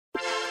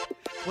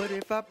What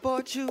if I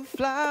bought you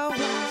flowers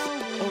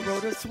or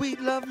wrote a sweet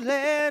love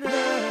letter?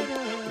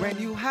 Ran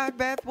you hot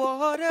bath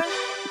water,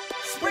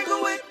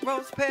 sprinkled with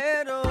rose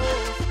petals.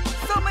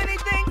 So many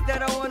things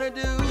that I wanna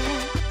do.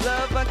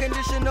 Love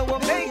unconditional will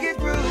make it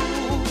through.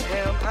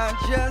 Am I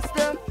just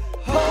a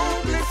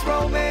hopeless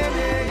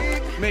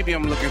romantic? Maybe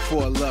I'm looking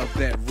for a love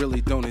that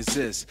really don't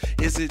exist.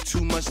 Is it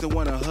too much to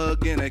want a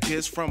hug and a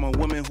kiss from a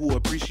woman who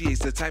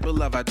appreciates the type of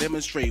love I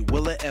demonstrate?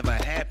 Will it ever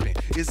happen?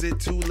 Is it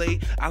too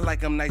late? I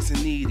like them nice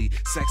and needy,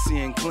 sexy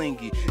and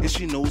clingy, and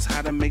she knows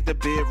how to make the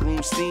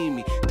bedroom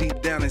steamy.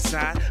 Deep down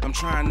inside, I'm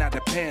trying not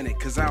to panic,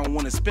 cause I don't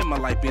want to spend my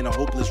life being a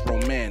hopeless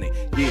romantic.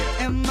 Yeah.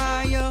 Am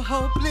I a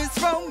hopeless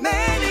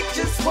romantic?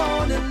 Just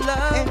wanna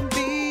love and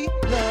be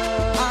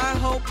loved. I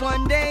hope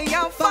one day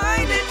I'll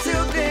find it.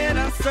 Till then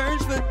I'll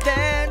search for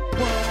that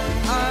one.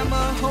 I'm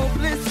a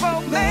hopeless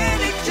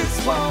romantic.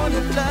 Just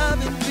wanna love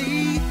and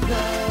be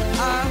loved.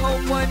 I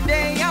hope one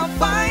day I'll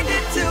find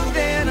it. Till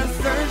then I'll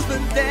search for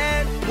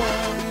that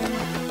one.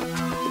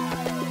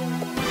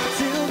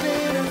 Till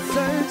then I'll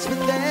search for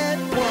that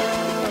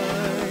one.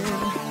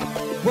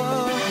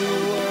 Whoa,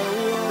 whoa,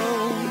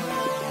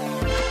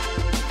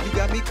 whoa. You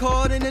got me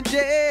caught in the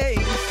daze,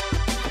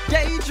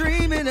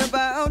 daydreaming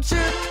about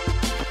you.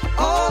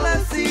 All I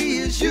see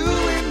is you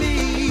and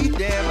me.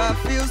 Damn, I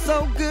feel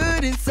so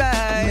good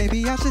inside.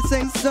 Maybe I should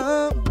say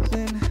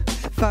something,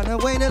 find a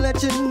way to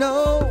let you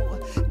know.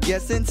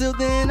 Guess until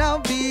then I'll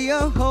be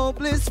a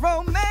hopeless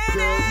romantic.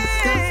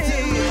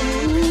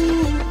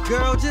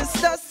 Girl,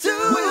 just us two.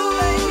 We'll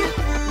make it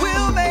through.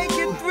 We'll make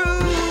it through.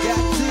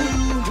 Got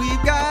to.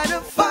 We've gotta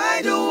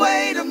find a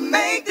way to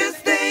make this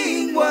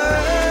thing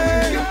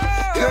work.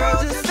 Girl,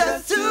 just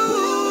us two.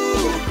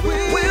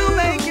 We'll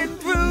make it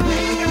through.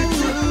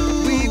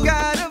 We've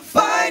gotta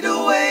find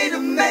a way to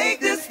make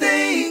this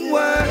thing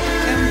work.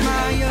 Am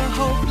I a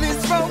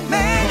hopeless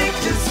romantic?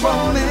 Just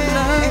wanna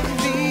love and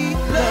be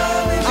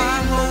loved.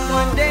 I hope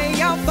one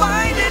day I'll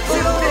find it.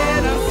 Till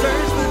then I'll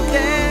search for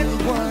that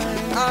one.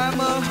 I'm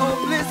a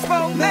hopeless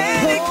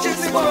romantic.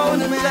 Just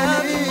wanna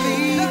love and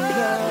be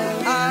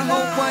loved. I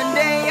hope one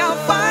day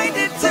I'll find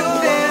it. Till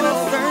then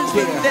I'll search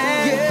for that.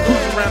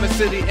 Cruising around the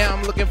city and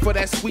I'm looking for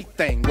that sweet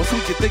thing. Once we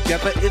get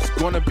together, it's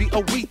gonna be a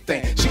we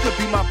thing. She could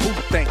be my boo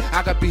thing,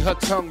 I could be her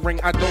tongue ring.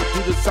 I don't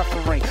do the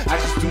suffering, I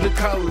just do the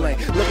coloring.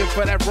 Looking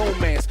for that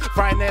romance,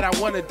 Friday night I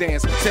wanna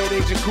dance.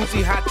 Saturday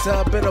jacuzzi, hot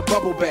tub, and a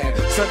bubble bath.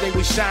 Sunday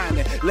we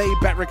shining, laid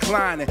back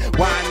reclining.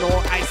 Wine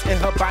on ice and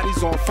her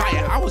body's on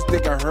fire. I was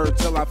digging her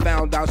till I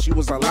found out she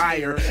was a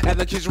liar. At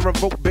the kitchen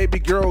revoked, baby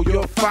girl,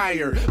 you're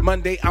fired.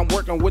 Monday I'm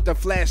working with the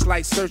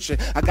flashlight searching.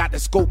 I got the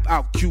scope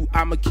out, Q,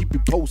 I'ma keep you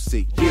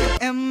posted, yeah.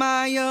 Am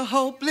I a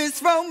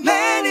hopeless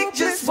romantic?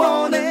 Just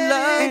wanna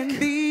love and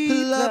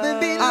be loved.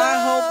 I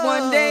hope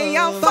one day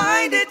I'll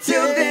find it.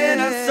 Till then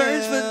I'll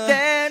search for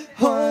that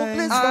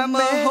hopeless. I'm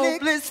a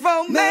hopeless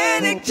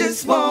romantic.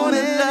 Just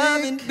wanna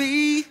love and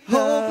be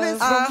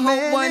hopeless. I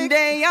hope one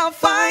day I'll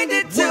find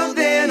it. Till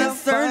then I'll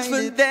search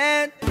for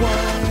that one.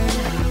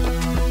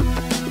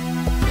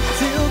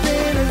 Till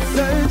then I'll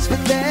search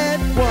for that.